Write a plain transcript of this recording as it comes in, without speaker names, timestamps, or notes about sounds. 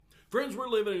Friends, we're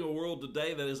living in a world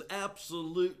today that is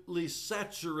absolutely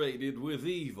saturated with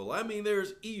evil. I mean,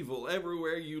 there's evil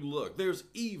everywhere you look. There's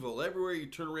evil everywhere you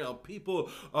turn around. People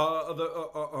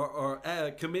are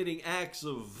committing acts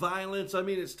of violence. I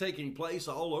mean, it's taking place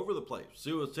all over the place.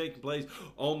 See what's taking place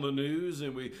on the news,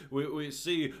 and we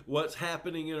see what's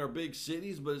happening in our big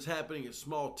cities, but it's happening in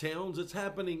small towns. It's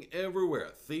happening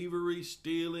everywhere. Thievery,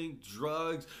 stealing,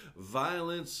 drugs,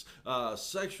 violence,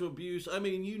 sexual abuse. I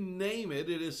mean, you name it,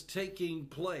 it is taking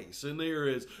place. And there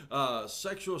is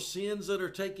sexual sins that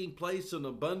are taking place in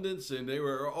abundance, and there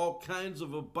are all kinds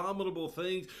of abominable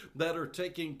things that are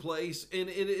taking place, and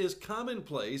it is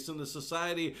commonplace in the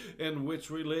society in which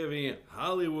we live in.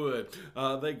 Hollywood,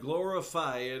 they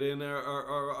glorify it in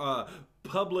our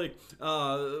public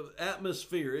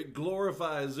atmosphere. It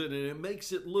glorifies it, and it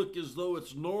makes it look as though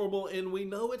it's normal, and we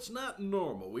know it's not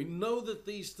normal. We know that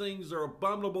these things are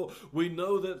abominable. We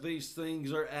know that these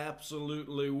things are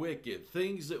absolutely wicked.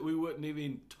 Things that we wouldn't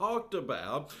even talked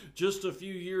about just a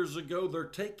few years ago, they're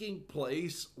taking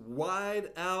place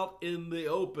wide out in the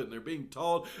open. They're being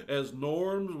taught as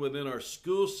norms within our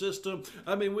school system.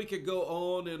 I mean, we could go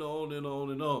on and on and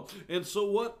on and on. And so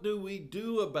what do we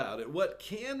do about it? What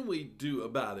can we do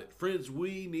about it? Friends,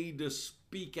 we need to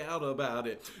speak out about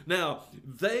it. Now,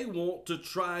 they want to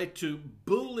try to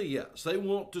bully us. They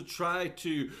want to try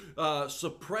to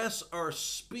suppress our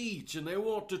speech, and they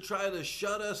want to try to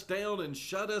shut us down and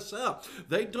shut us up.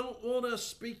 They don't want us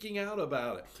speaking out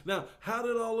about it. Now, how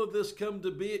did all of this come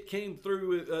to be? It came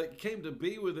to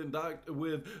be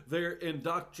with their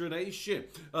indoctrination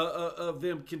of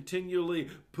them continually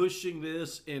pushing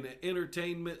this in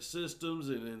entertainment systems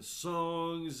and in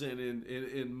songs and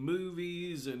in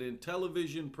movies and in television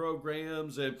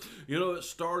programs. And it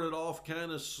started off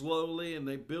kind of slowly, and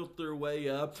they built their way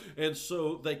up, and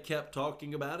so they kept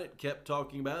talking about it. They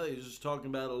were just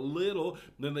talking about it a little,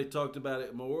 then they talked about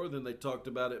it more, then they talked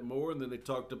about it more, and then they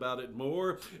talked about it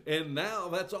more, and now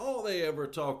that's all they ever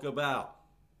talk about.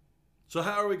 So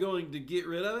how are we going to get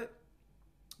rid of it?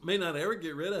 May not ever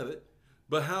get rid of it,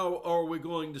 but how are we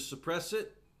going to suppress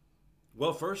it?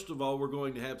 Well, first of all, we're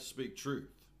going to have to speak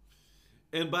truth.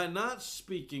 And by not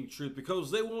speaking truth,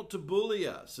 because they want to bully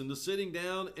us into sitting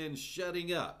down and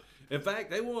shutting up. In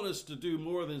fact, they want us to do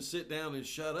more than sit down and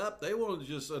shut up. They want to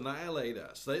just annihilate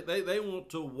us. They want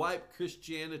to wipe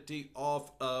Christianity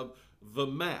off of the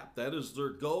map. That is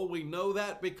their goal. We know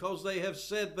that because they have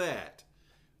said that.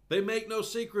 They make no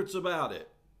secrets about it.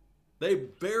 They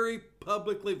very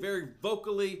publicly, very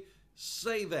vocally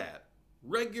say that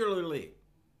regularly.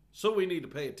 So we need to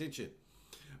pay attention.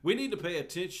 We need to pay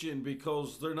attention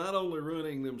because they're not only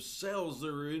ruining themselves,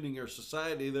 they're ruining our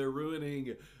society, they're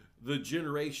ruining the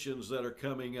generations that are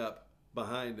coming up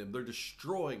behind them. They're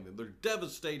destroying them. They're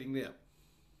devastating them.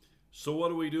 So what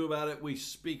do we do about it? We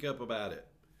speak up about it.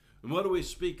 And what do we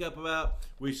speak up about?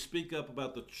 We speak up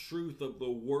about the truth of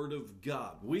the Word of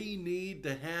God. We need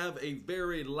to have a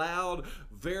very loud,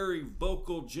 very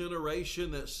vocal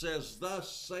generation that says,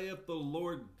 "Thus saith the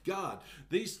Lord God."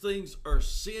 These things are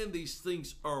sin. These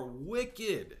things are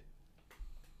wicked.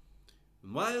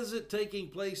 And why is it taking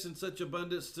place in such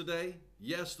abundance today?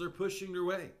 Yes, they're pushing their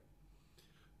way.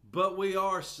 But we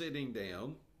are sitting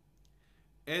down,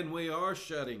 and we are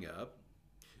shutting up,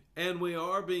 and we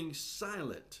are being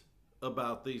silent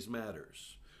about these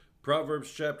matters.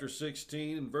 Proverbs chapter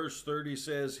 16 and verse 30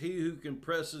 says, "He who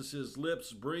compresses his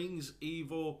lips brings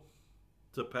evil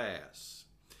to pass."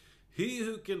 He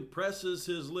who compresses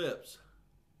his lips,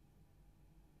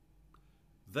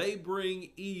 they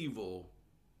bring evil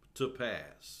to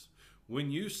pass.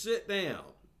 When you sit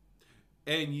down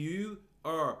and you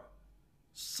are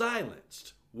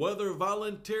silenced, whether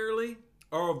voluntarily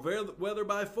or whether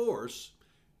by force,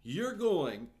 you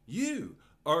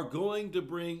are going to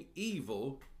bring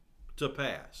evil to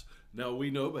pass. Now,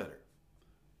 we know better.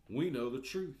 We know the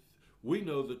truth. We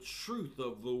know the truth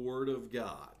of the Word of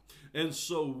God. And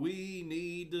so we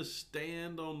need to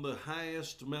stand on the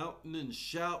highest mountain and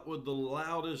shout with the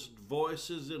loudest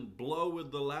voices and blow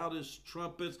with the loudest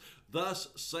trumpets. "Thus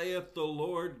saith the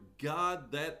Lord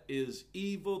God," that is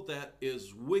evil, that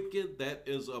is wicked, that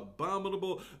is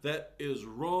abominable, that is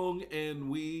wrong, and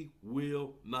we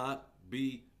will not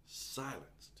be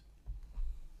silenced.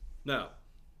 Now,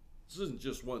 this isn't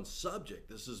just one subject.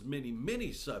 This is many,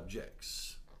 many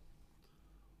subjects,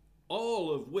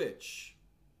 all of which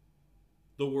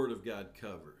the Word of God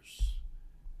covers.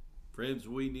 Friends,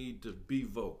 we need to be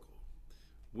vocal.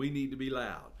 We need to be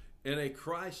loud in a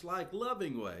Christ-like,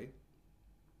 loving way,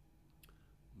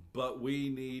 but we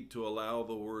need to allow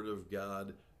the Word of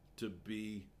God to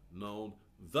be known.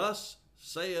 "Thus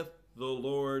saith the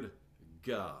Lord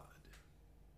God."